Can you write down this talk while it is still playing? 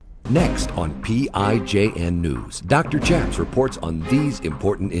Next on PIJN News, Dr. Chaps reports on these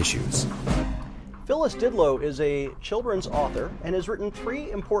important issues. Phyllis Didlow is a children's author and has written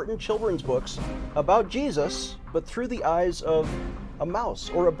 3 important children's books about Jesus, but through the eyes of a mouse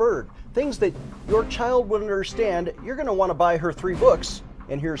or a bird. Things that your child would understand. You're going to want to buy her 3 books,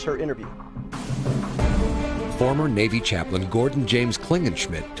 and here's her interview. Former Navy chaplain Gordon James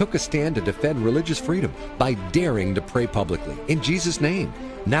Klingenschmitt took a stand to defend religious freedom by daring to pray publicly in Jesus' name.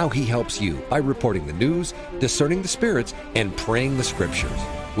 Now he helps you by reporting the news, discerning the spirits, and praying the scriptures.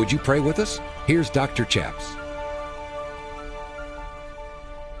 Would you pray with us? Here's Dr. Chaps.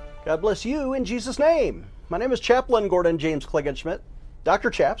 God bless you in Jesus' name. My name is Chaplain Gordon James Klingenschmitt, Dr.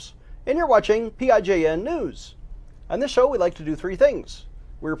 Chaps, and you're watching PIJN News. On this show, we like to do 3 things.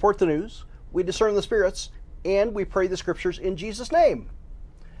 We report the news, we discern the spirits, and we pray the scriptures in Jesus' name.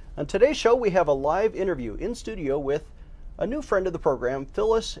 On today's show, we have a live interview in studio with a new friend of the program.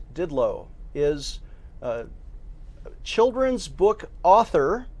 Phyllis Didlow is a children's book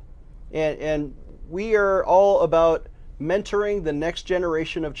author, and we are all about mentoring the next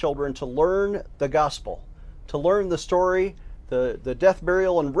generation of children to learn the gospel, to learn the story, the death,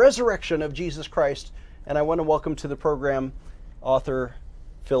 burial, and resurrection of Jesus Christ. And I want to welcome to the program author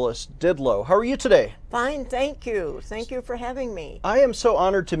Phyllis Didlow. How are you today? Fine, thank you. Thank you for having me. I am so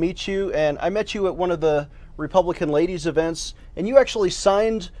honored to meet you, and I met you at one of the Republican Ladies events, and you actually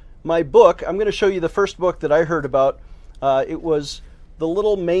signed my book. I'm going to show you the first book that I heard about. It was The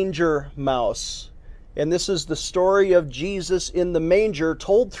Little Manger Mouse, and this is the story of Jesus in the manger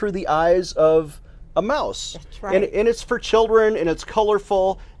told through the eyes of a mouse. That's right. And it's for children, and it's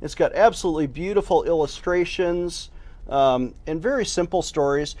colorful. It's got absolutely beautiful illustrations. And very simple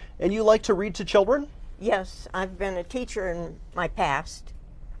stories. And you like to read to children? Yes, I've been a teacher in my past.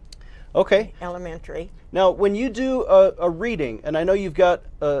 Okay. Elementary. Now, when you do a reading, and I know you've got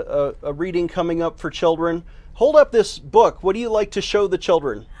a reading coming up for children, hold up this book. What do you like to show the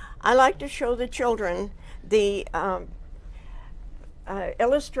children? I like to show the children the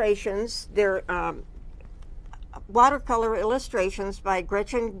illustrations. They're watercolor illustrations by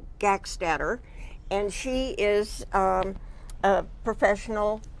Gretchen Gackstatter. And she is a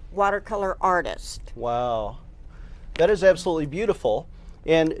professional watercolor artist. Wow. That is absolutely beautiful.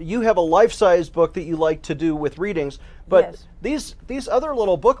 And you have a life-size book that you like to do with readings. But yes. these other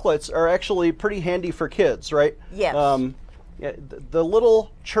little booklets are actually pretty handy for kids, right? Yes. The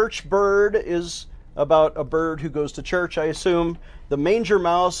Little Church Bird is about a bird who goes to church, I assume. The Manger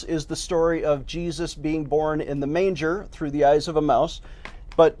Mouse is the story of Jesus being born in the manger through the eyes of a mouse.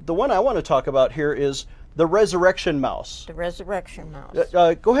 But the one I want to talk about here is the Resurrection Mouse. The Resurrection Mouse.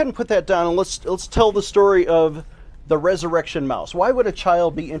 Go ahead and put that down, and let's tell the story of the Resurrection Mouse. Why would a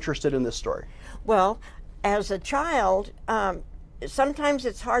child be interested in this story? Well, as a child, sometimes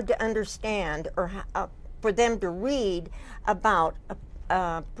it's hard to understand or for them to read about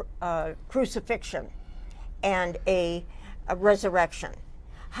crucifixion and a resurrection.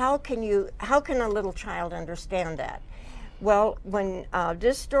 How can a little child understand that? Well, when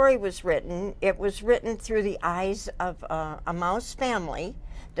this story was written, it was written through the eyes of a mouse family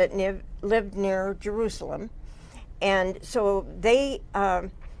that lived near Jerusalem. And so they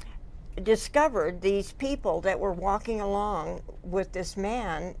discovered these people that were walking along with this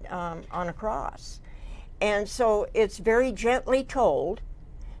man on a cross. And so it's very gently told,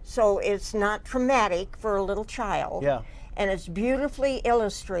 so it's not traumatic for a little child. Yeah. And it's beautifully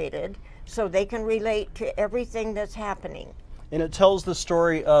illustrated, so they can relate to everything that's happening. And it tells the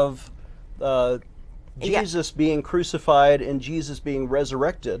story of Jesus being crucified and Jesus being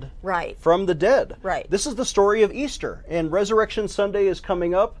resurrected from the dead. Right. This is the story of Easter, and Resurrection Sunday is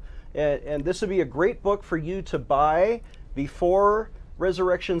coming up, and this would be a great book for you to buy before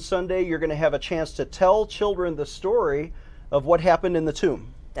Resurrection Sunday. You're going to have a chance to tell children the story of what happened in the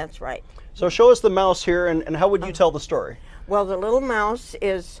tomb. That's right. So show us the mouse here, and how would you tell the story? Well, the little mouse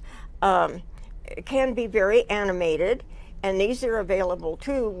is can be very animated, and these are available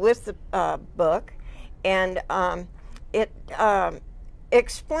too with the book, and it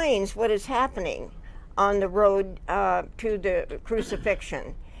explains what is happening on the road to the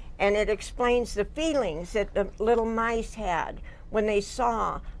crucifixion, and it explains the feelings that the little mice had when they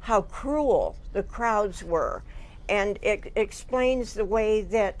saw how cruel the crowds were, and it explains the way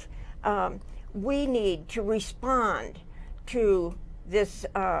that we need to respond to this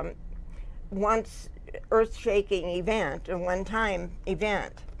once earth-shaking event, a one-time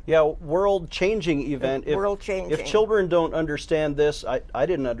event. Yeah, world-changing event. World-changing. If children don't understand this, I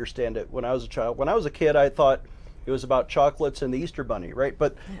didn't understand it when I was a child. When I was a kid, I thought it was about chocolates and the Easter Bunny, right?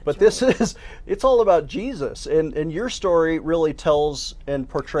 But this is, it's all about Jesus, and your story really tells and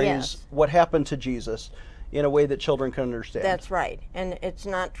portrays what happened to Jesus in a way that children can understand. That's right, and it's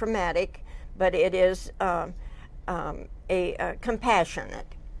not traumatic, but it is a compassionate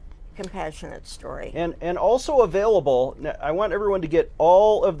story. And also available, I want everyone to get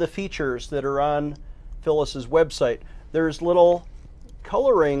all of the features that are on Phyllis's website. There's little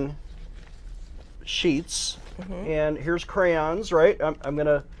coloring sheets, and here's crayons, right? I'm going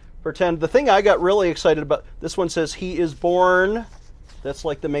to pretend. The thing I got really excited about, this one says, "He is born." That's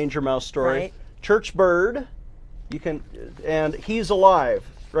like the Manger Mouse story. Right. Church bird, you can, and "He's alive,"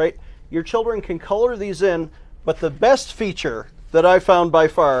 right? Your children can color these in, but the best feature that I found by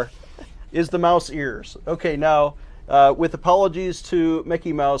far is the mouse ears. Okay, now, with apologies to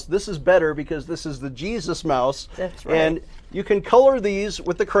Mickey Mouse, this is better because this is the Jesus mouse. That's right. And you can color these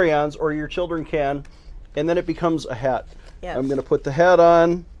with the crayons, or your children can, and then it becomes a hat. Yes. I'm going to put the hat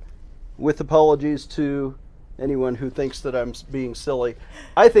on with apologies to anyone who thinks that I'm being silly.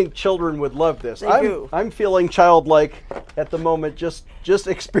 I think children would love this. I'm feeling childlike at the moment, just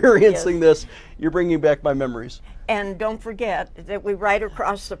experiencing this. You're bringing back my memories. And don't forget that we write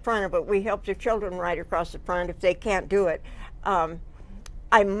across the front of it. We help your children write across the front if they can't do it.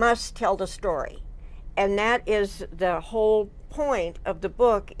 I must tell the story. And that is the whole point of the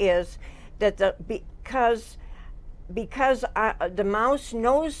book, is that because the mouse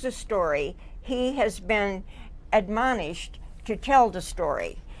knows the story, he has been admonished to tell the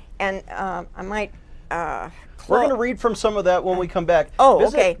story. And I might we're going to read from some of that when we come back.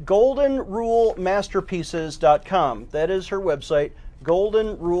 Visit goldenrulemasterpieces.com. That is her website,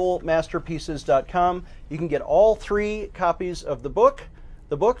 goldenrulemasterpieces.com. You can get all 3 copies of the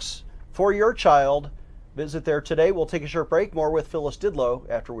books for your child. Visit there today. We'll take a short break. More with Phyllis Didlow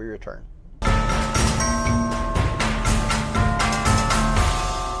after we return.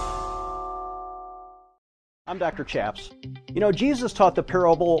 I'm Dr. Chaps. You know, Jesus taught the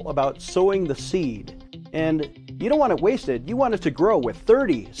parable about sowing the seed, and you don't want it wasted. You want it to grow with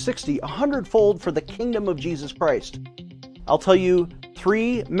 30, 60, 100-fold for the kingdom of Jesus Christ. I'll tell you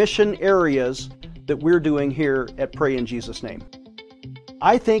 3 mission areas that we're doing here at Pray in Jesus' Name.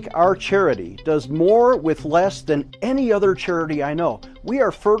 I think our charity does more with less than any other charity I know. We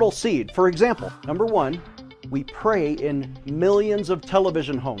are fertile seed. For example, number 1, we pray in millions of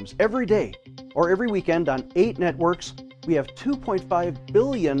television homes every day or every weekend on 8 networks. We have 2.5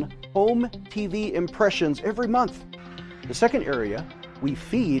 billion home TV impressions every month. The second area, we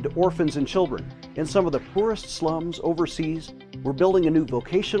feed orphans and children in some of the poorest slums overseas. We're building a new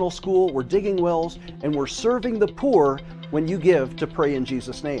vocational school, we're digging wells, and we're serving the poor when you give to Pray in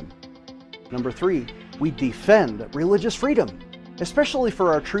Jesus' Name. Number 3, we defend religious freedom, especially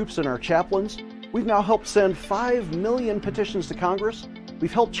for our troops and our chaplains. We've now helped send 5 million petitions to Congress.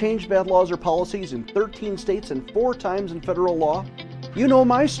 We've helped change bad laws or policies in 13 states and 4 times in federal law. You know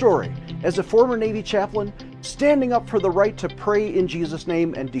my story as a former Navy chaplain, standing up for the right to pray in Jesus'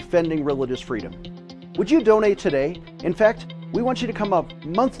 name and defending religious freedom. Would you donate today? In fact, we want you to become a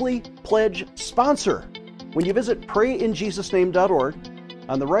monthly pledge sponsor. When you visit prayinjesusname.org,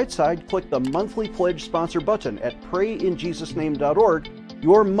 on the right side, click the monthly pledge sponsor button at prayinjesusname.org.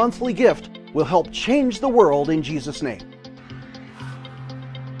 Your monthly gift will help change the world in Jesus' name.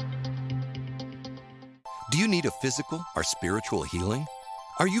 Do you need a physical or spiritual healing?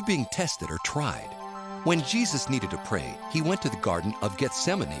 Are you being tested or tried? When Jesus needed to pray, he went to the Garden of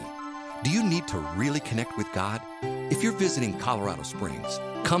Gethsemane. Do you need to really connect with God? If you're visiting Colorado Springs,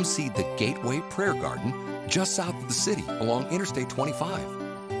 come see the Gateway Prayer Garden just south of the city along Interstate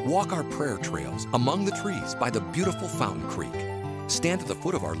 25. Walk our prayer trails among the trees by the beautiful Fountain Creek. Stand at the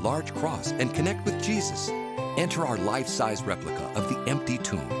foot of our large cross and connect with Jesus. Enter our life-size replica of the empty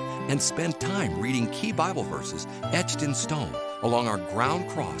tomb and spend time reading key Bible verses etched in stone along our ground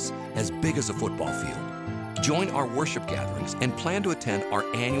cross as big as a football field. Join our worship gatherings and plan to attend our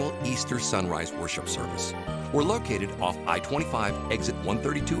annual Easter Sunrise Worship Service. We're located off I-25 exit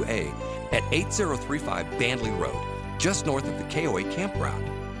 132A at 8035 Bandley Road, just north of the KOA campground.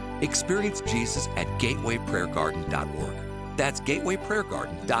 Experience Jesus at gatewayprayergarden.org. That's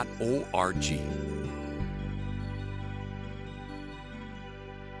gatewayprayergarden.org.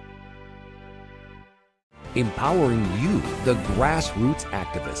 Empowering you, the grassroots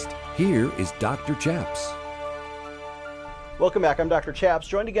activist. Here is Dr. Chaps. Welcome back. I'm Dr. Chaps,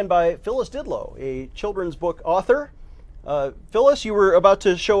 joined again by Phyllis Didlow, a children's book author. Phyllis, you were about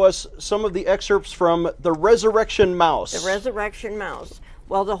to show us some of the excerpts from The Resurrection Mouse. The Resurrection Mouse.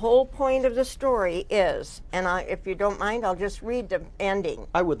 Well, the whole point of the story is, and if you don't mind, I'll just read the ending.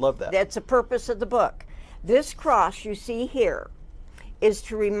 I would love that. That's the purpose of the book. This cross you see here is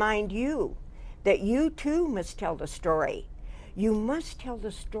to remind you that you too must tell the story. You must tell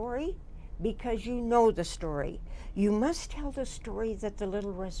the story because you know the story. You must tell the story that the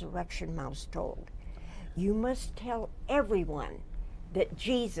little resurrection mouse told. You must tell everyone that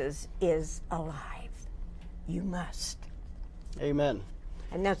Jesus is alive. You must. Amen.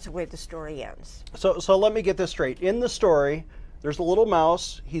 And that's the way the story ends. So let me get this straight. In the story, there's a little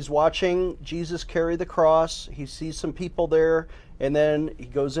mouse. He's watching Jesus carry the cross. He sees some people there, and then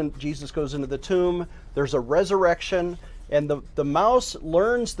Jesus goes into the tomb. There's a resurrection, and the mouse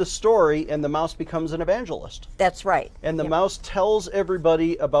learns the story, and the mouse becomes an evangelist. That's right. And the Yep. mouse tells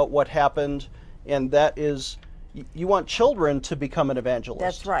everybody about what happened, and that is, you want children to become an evangelist.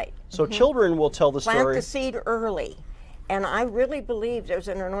 That's right. So children will tell the Plant story. the seed early. And I really believe there's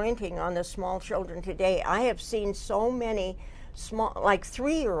an anointing on the small children today. I have seen so many small, like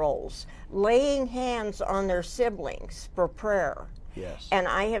 3-year-olds, laying hands on their siblings for prayer. Yes. And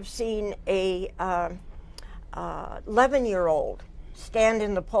I have seen a 11-year-old stand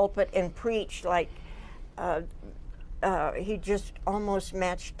in the pulpit and preach like he just almost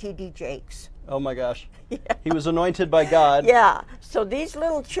matched T.D. Jakes. Oh my gosh. He was anointed by God. Yeah. So these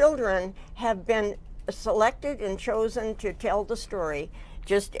little children have been selected and chosen to tell the story,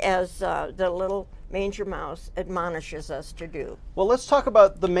 just as the little manger mouse admonishes us to do. Well, let's talk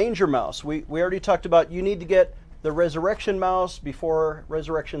about the manger mouse. We already talked about you need to get the resurrection mouse before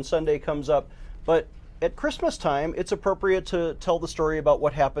Resurrection Sunday comes up. But at Christmas time, it's appropriate to tell the story about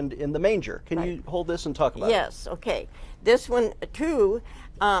what happened in the manger. Can you hold this and talk about it? Yes, okay. This one, too,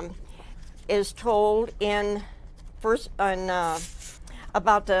 is told in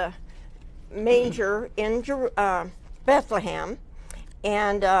about the manger in Bethlehem,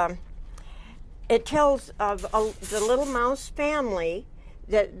 and it tells of the little mouse family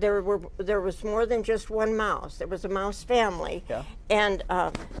that there was more than just one mouse. There was a mouse family, Yeah. and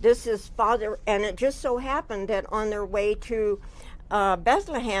this is father. And it just so happened that on their way to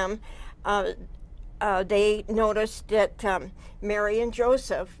Bethlehem, they noticed that Mary and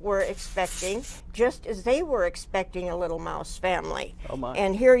Joseph were expecting, just as they were expecting, a little mouse family. Oh my.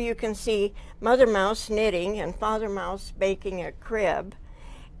 And here you can see Mother Mouse knitting and Father Mouse baking a crib.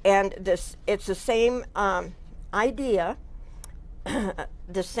 And it's the same idea,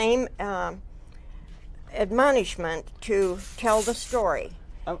 the same admonishment to tell the story.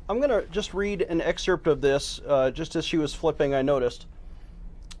 I'm going to just read an excerpt of this, just as she was flipping, I noticed.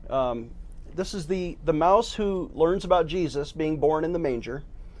 This is the mouse who learns about Jesus being born in the manger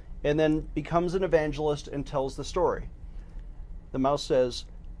and then becomes an evangelist and tells the story. The mouse says,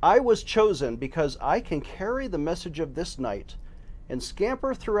 "I was chosen because I can carry the message of this night and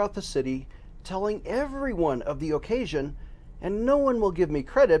scamper throughout the city telling everyone of the occasion, and no one will give me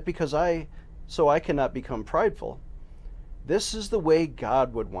credit so I cannot become prideful. This is the way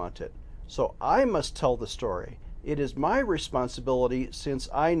God would want it, so I must tell the story. It is my responsibility since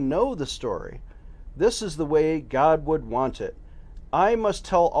I know the story. This is the way God would want it. I must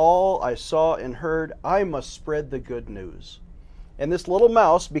tell all I saw and heard. I must spread the good news." And this little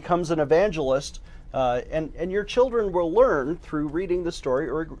mouse becomes an evangelist, and your children will learn through reading the story,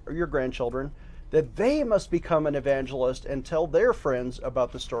 or your grandchildren, that they must become an evangelist and tell their friends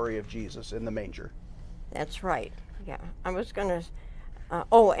about the story of Jesus in the manger. That's right. Yeah, I was going to.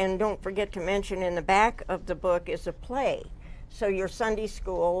 And don't forget to mention in the back of the book is a play. So your Sunday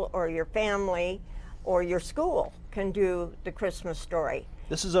school or your family or your school can do the Christmas story.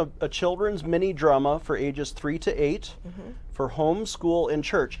 This is a children's mini drama for ages 3 to 8 for home, school, and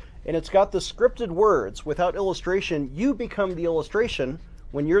church. And it's got the scripted words without illustration. You become the illustration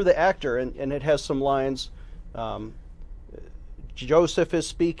when you're the actor, and it has some lines. Joseph is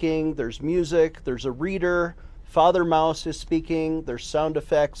speaking, there's music, there's a reader, Father Mouse is speaking, there's sound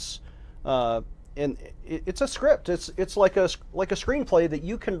effects, and it's a script. It's like a screenplay that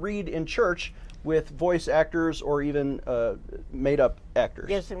you can read in church with voice actors or even made-up actors.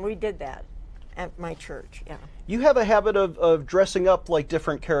 Yes, and we did that at my church, yeah. You have a habit of dressing up like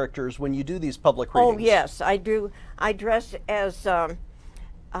different characters when you do these public readings. Oh, yes, I do. I dress as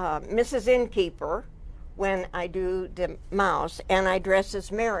Mrs. Innkeeper when I do the mouse, and I dress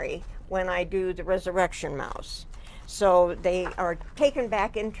as Mary when I do the resurrection mouse. So they are taken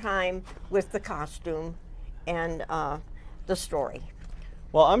back in time with the costume and the story.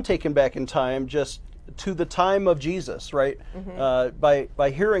 Well, I'm taken back in time just to the time of Jesus, right?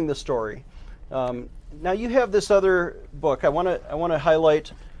 By hearing the story. Now you have this other book. I want to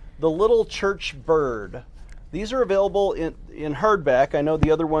highlight The Little Church Bird. These are available in hardback. I know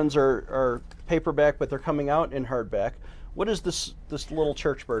the other ones are paperback, but they're coming out in hardback. What is this little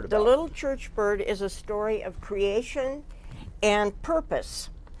church bird about? The Little Church Bird is a story of creation and purpose.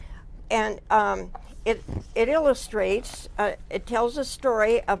 And it illustrates, it tells a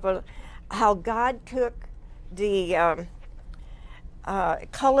story of how God took the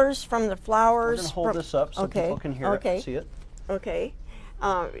colors from the flowers. We're going to hold this up so people can hear it, see it. Okay.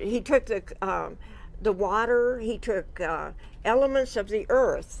 He took the water, he took elements of the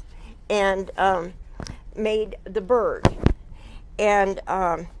earth and made the bird. And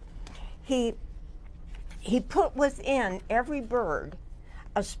he put within every bird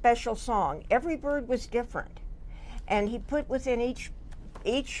a special song. Every bird was different. And he put within each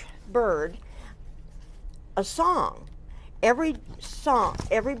bird a song. Every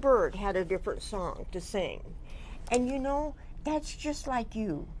bird had a different song to sing. And you know, that's just like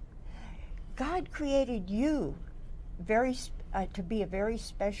you. God created you to be a very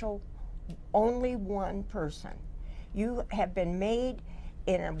special, only one person. You have been made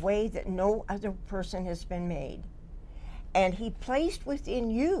in a way that no other person has been made. And he placed within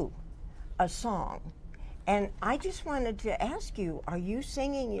you a song. And I just wanted to ask you, are you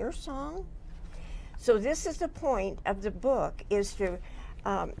singing your song? So this is the point of the book, is to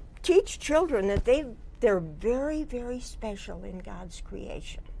teach children that they're very, very special in God's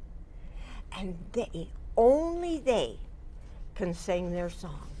creation. And only they can sing their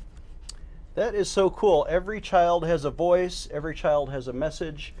song. That is so cool. Every child has a voice, every child has a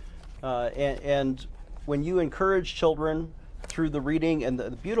message, and when you encourage children through the reading and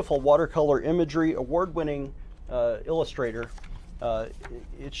the beautiful watercolor imagery, award-winning illustrator,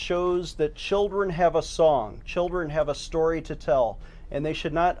 it shows that children have a song, children have a story to tell, and they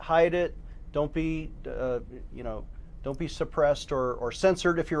should not hide it. Don't be, don't be suppressed or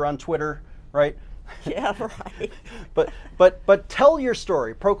censored if you're on Twitter, right? Yeah, right. But tell your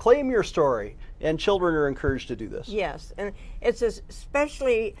story, proclaim your story, and children are encouraged to do this. Yes, and it's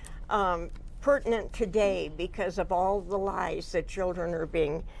especially pertinent today because of all the lies that children are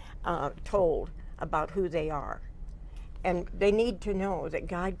being told about who they are. And they need to know that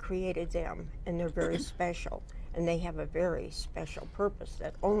God created them, and they're very special, and they have a very special purpose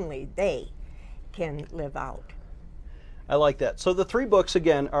that only they can live out. I like that. So the 3 books,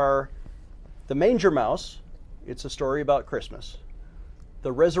 again, are The Manger Mouse. It's a story about Christmas.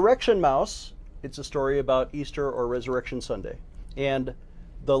 The Resurrection Mouse. It's a story about Easter or Resurrection Sunday. And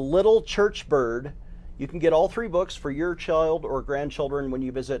The Little Church Bird. You can get all 3 books for your child or grandchildren when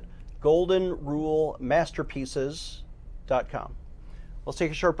you visit goldenrulemasterpieces.com. Let's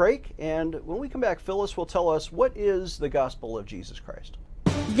take a short break, and when we come back, Phyllis will tell us what is the gospel of Jesus Christ.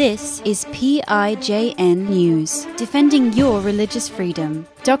 This is PIJN News, defending your religious freedom.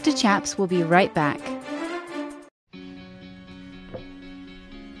 Dr. Chaps will be right back.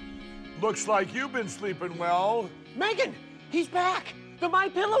 Looks like you've been sleeping well. Megan, he's back. The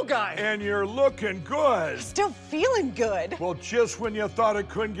MyPillow guy. And you're looking good. Still feeling good. Well, just when you thought it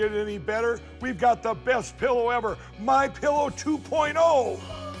couldn't get any better, we've got the best pillow ever, MyPillow 2.0.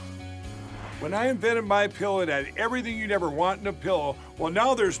 When I invented MyPillow, it had everything you'd ever want in a pillow. Well,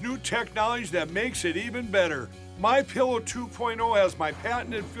 now there's new technology that makes it even better. MyPillow 2.0 has my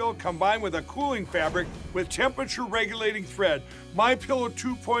patented fill combined with a cooling fabric with temperature-regulating thread. MyPillow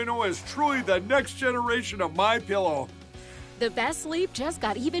 2.0 is truly the next generation of MyPillow. The best sleep just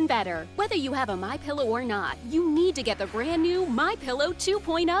got even better. Whether you have a MyPillow or not, you need to get the brand new MyPillow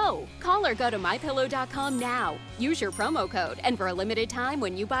 2.0. Call or go to MyPillow.com now. Use your promo code, and for a limited time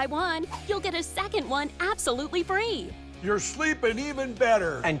when you buy one, you'll get a second one absolutely free. You're sleeping even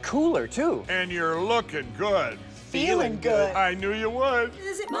better. And cooler, too. And you're looking good. Feeling good. I knew you would.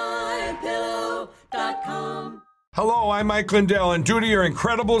 Visit MyPillow.com. Hello, I'm Mike Lindell, and due to your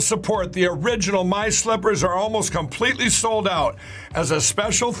incredible support, the original My Slippers are almost completely sold out. As a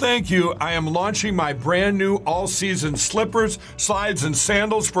special thank you, I am launching my brand new all-season slippers, slides, and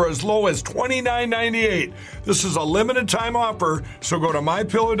sandals for as low as $29.98. This is a limited time offer, so go to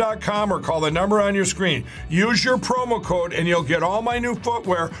MyPillow.com or call the number on your screen. Use your promo code, and you'll get all my new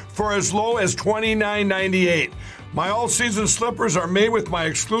footwear for as low as $29.98. My all-season slippers are made with my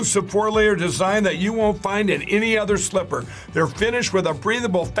exclusive 4-layer design that you won't find in any other slipper. They're finished with a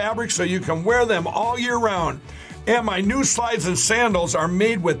breathable fabric so you can wear them all year round. And my new slides and sandals are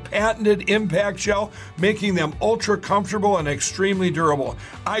made with patented impact gel, making them ultra comfortable and extremely durable.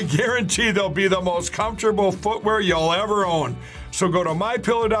 I guarantee they'll be the most comfortable footwear you'll ever own. So go to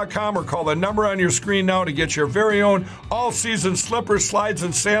MyPillow.com or call the number on your screen now to get your very own all-season slippers, slides,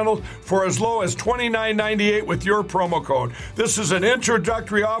 and sandals for as low as $29.98 with your promo code. This is an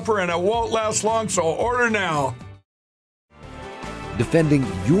introductory offer and it won't last long, so order now. Defending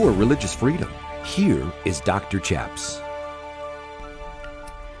your religious freedom. Here is Dr. Chaps.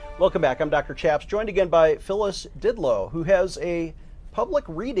 Welcome back. I'm Dr. Chaps, joined again by Phyllis Didlow, who has a public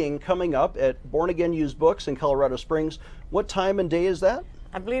reading coming up at Born Again Used Books in Colorado Springs. What time and day is that?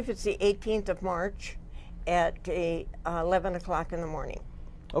 I believe it's the 18th of March at 11 o'clock in the morning.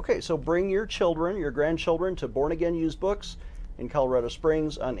 Okay, so bring your children, your grandchildren, to Born Again Used Books in Colorado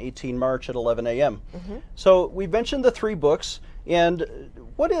Springs on 18 March at 11 a.m. So we've mentioned the 3 books, and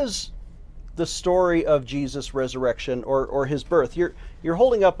what is the story of Jesus' resurrection or his birth? You're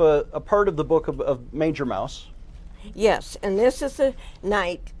holding up a part of the book of Manger Mouse. Yes, and this is the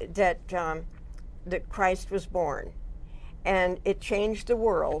night that that Christ was born, and it changed the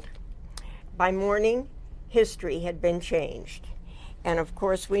world. By morning, history had been changed, and of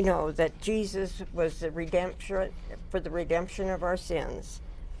course we know that Jesus was the redemption for the redemption of our sins,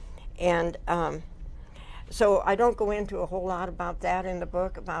 and so I don't go into a whole lot about that in the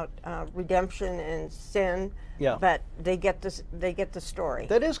book about redemption and sin. Yeah. But they get this. They get the story.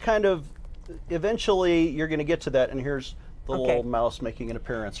 That is kind of, eventually you're going to get to that, and here's the Okay. little mouse making an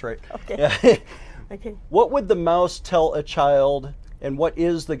appearance, right? Okay. Yeah. Okay. What would the mouse tell a child, and what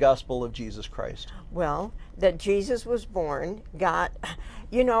is the gospel of Jesus Christ? Well, that Jesus was born, God,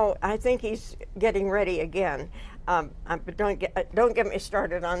 you know, I think he's getting ready again. But don't get me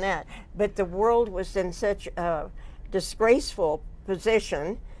started on that. But the world was in such a disgraceful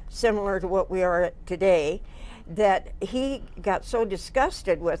position, similar to what we are at today, that he got so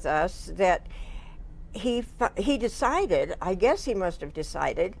disgusted with us that he decided, I guess he must have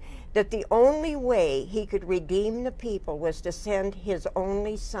decided, that the only way he could redeem the people was to send his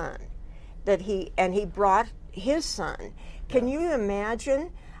only son. And he brought his son. Can you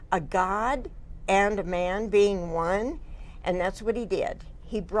imagine a God and a man being one? And that's what he did.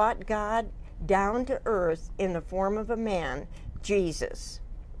 He brought God down to earth in the form of a man, Jesus.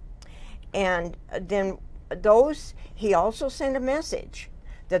 And then he also sent a message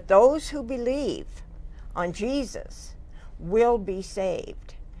that those who believe on Jesus will be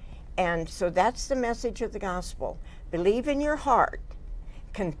saved. And so that's the message of the gospel. Believe in your heart,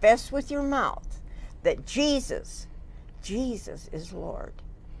 confess with your mouth that Jesus is Lord.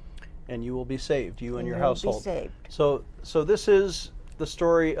 And you will be saved, you and your you will be household. saved. So this is the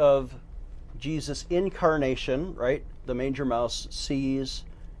story of Jesus' incarnation, right? The manger mouse sees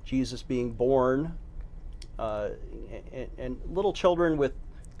Jesus being born, and little children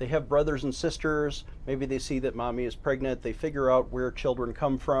they have brothers and sisters. Maybe they see that mommy is pregnant. They figure out where children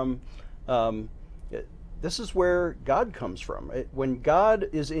come from. This is where God comes from. When God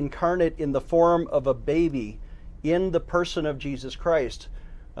is incarnate in the form of a baby in the person of Jesus Christ,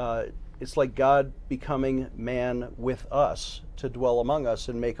 it's like God becoming man with us to dwell among us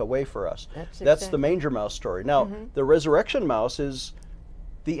and make a way for us. That's the manger mouse story. Now, the resurrection mouse is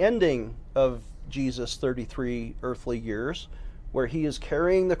the ending of Jesus' 33 earthly years, where he is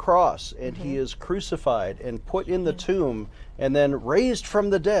carrying the cross and he is crucified and put in the tomb and then raised from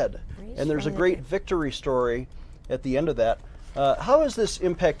the dead. And there's a great victory story at the end of that. How has this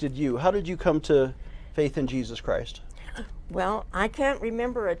impacted you? How did you come to faith in Jesus Christ? Well, I can't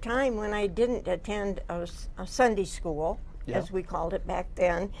remember a time when I didn't attend a Sunday school, as we called it back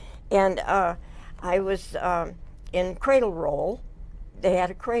then. And I was in cradle roll. They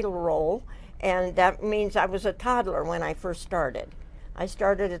had a cradle roll, and that means I was a toddler when I first started. I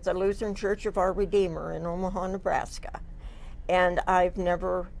started at the Lutheran Church of Our Redeemer in Omaha, Nebraska. And I've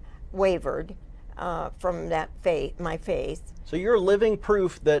never wavered from that faith, my faith. So you're living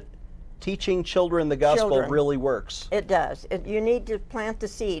proof that teaching children the gospel really works. It does. You need to plant the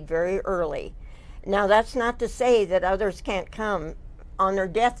seed very early. Now, that's not to say that others can't come on their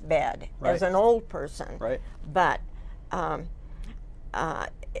deathbed as an old person. Right. But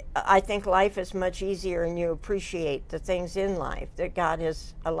I think life is much easier, and you appreciate the things in life that God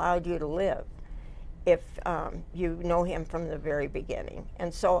has allowed you to live if you know him from the very beginning.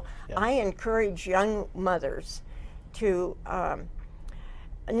 And so I encourage young mothers to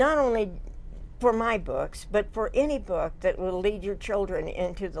not only for my books, but for any book that will lead your children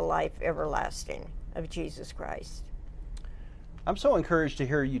into the life everlasting of Jesus Christ. I'm so encouraged to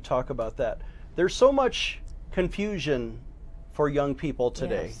hear you talk about that. There's so much confusion for young people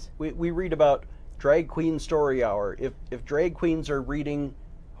today. Yes. We read about drag queen story hour. If drag queens are reading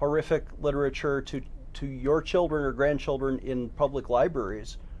horrific literature to your children or grandchildren in public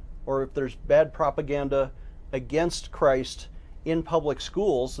libraries, or if there's bad propaganda against Christ in public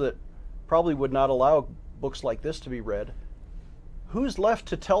schools that probably would not allow books like this to be read, who's left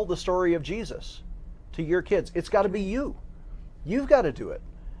to tell the story of Jesus to your kids? It's got to be you. You've got to do it.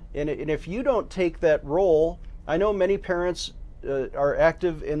 And if you don't take that role, I know many parents are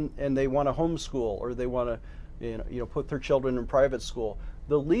active and they want to homeschool, or they want to put their children in private school.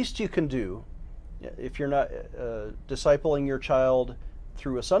 The least you can do, if you're not discipling your child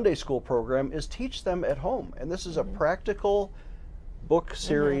through a Sunday school program, is teach them at home. And this is a practical book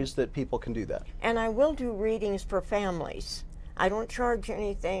series that people can do that. And I will do readings for families. I don't charge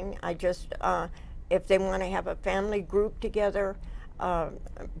anything. I just, if they want to have a family group together,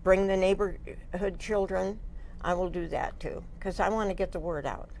 bring the neighborhood children, I will do that too, because I want to get the word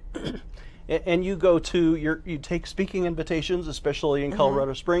out. And you go to you take speaking invitations, especially in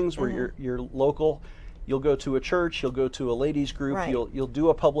Colorado Springs, where you're local. You'll go to a church. You'll go to a ladies group. Right. You'll do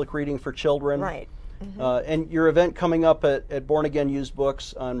a public reading for children. Right. And your event coming up at Born Again Used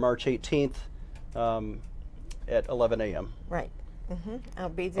Books on March 18th at 11 a.m. Right. I'll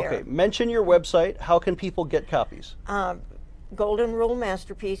be there. Okay. Mention your website. How can people get copies?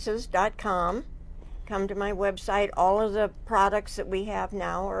 GoldenRuleMasterpieces.com. Come to my website. All of the products that we have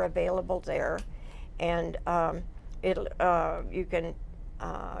now are available there, and you can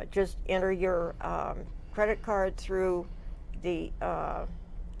just enter your credit card through the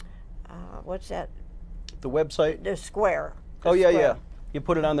what's that? The website? The Square. Oh, yeah. You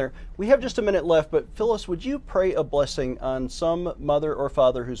put it on there. We have just a minute left, but Phyllis, would you pray a blessing on some mother or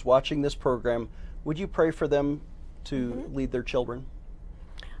father who's watching this program? Would you pray for them to lead their children?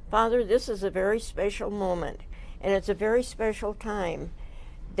 Father, this is a very special moment, and it's a very special time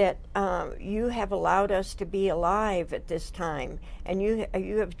that you have allowed us to be alive at this time, and you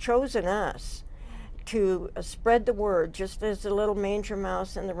have chosen us to spread the word, just as the little manger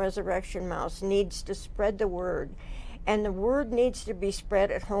mouse and the resurrection mouse needs to spread the word. And the word needs to be spread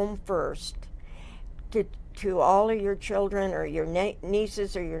at home first to all of your children or your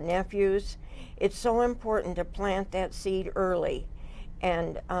nieces or your nephews. It's so important to plant that seed early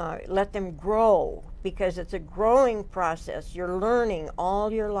and let them grow, because it's a growing process. You're learning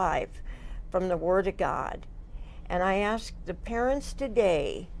all your life from the Word of God. And I ask the parents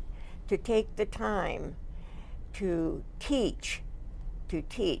today to take the time to teach.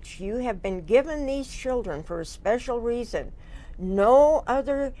 You have been given these children for a special reason. No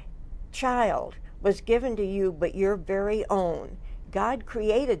other child was given to you but your very own. God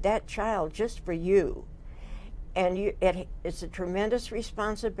created that child just for you. And it's a tremendous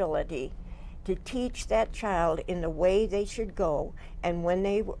responsibility to teach that child in the way they should go, and when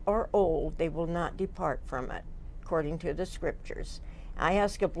they are old, they will not depart from it, according to the scriptures. I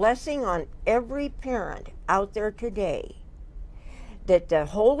ask a blessing on every parent out there today, that the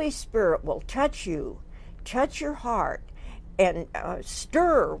Holy Spirit will touch you, touch your heart, and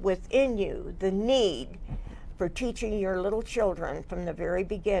stir within you the need for teaching your little children from the very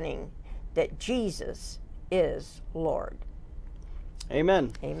beginning that Jesus is Lord.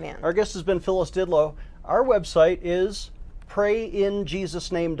 Amen. Amen. Our guest has been Phyllis Didlow. Our website is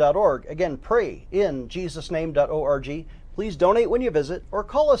prayinjesusname.org. Again, prayinjesusname.org. Please donate when you visit, or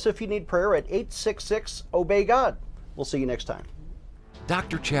call us if you need prayer at 866-OBEY-GOD. We'll see you next time.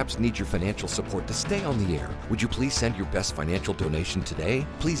 Dr. Chaps needs your financial support to stay on the air. Would you please send your best financial donation today?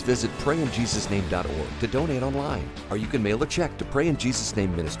 Please visit prayinjesusname.org to donate online, or you can mail a check to Pray in Jesus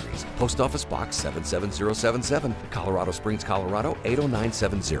Name Ministries, Post Office Box 77077, Colorado Springs, Colorado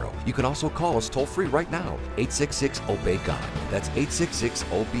 80970. You can also call us toll-free right now, 866-OBEY-GOD. That's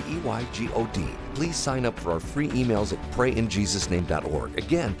 866-OBEYGOD. Please sign up for our free emails at prayinjesusname.org.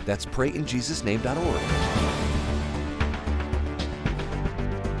 Again, that's prayinjesusname.org.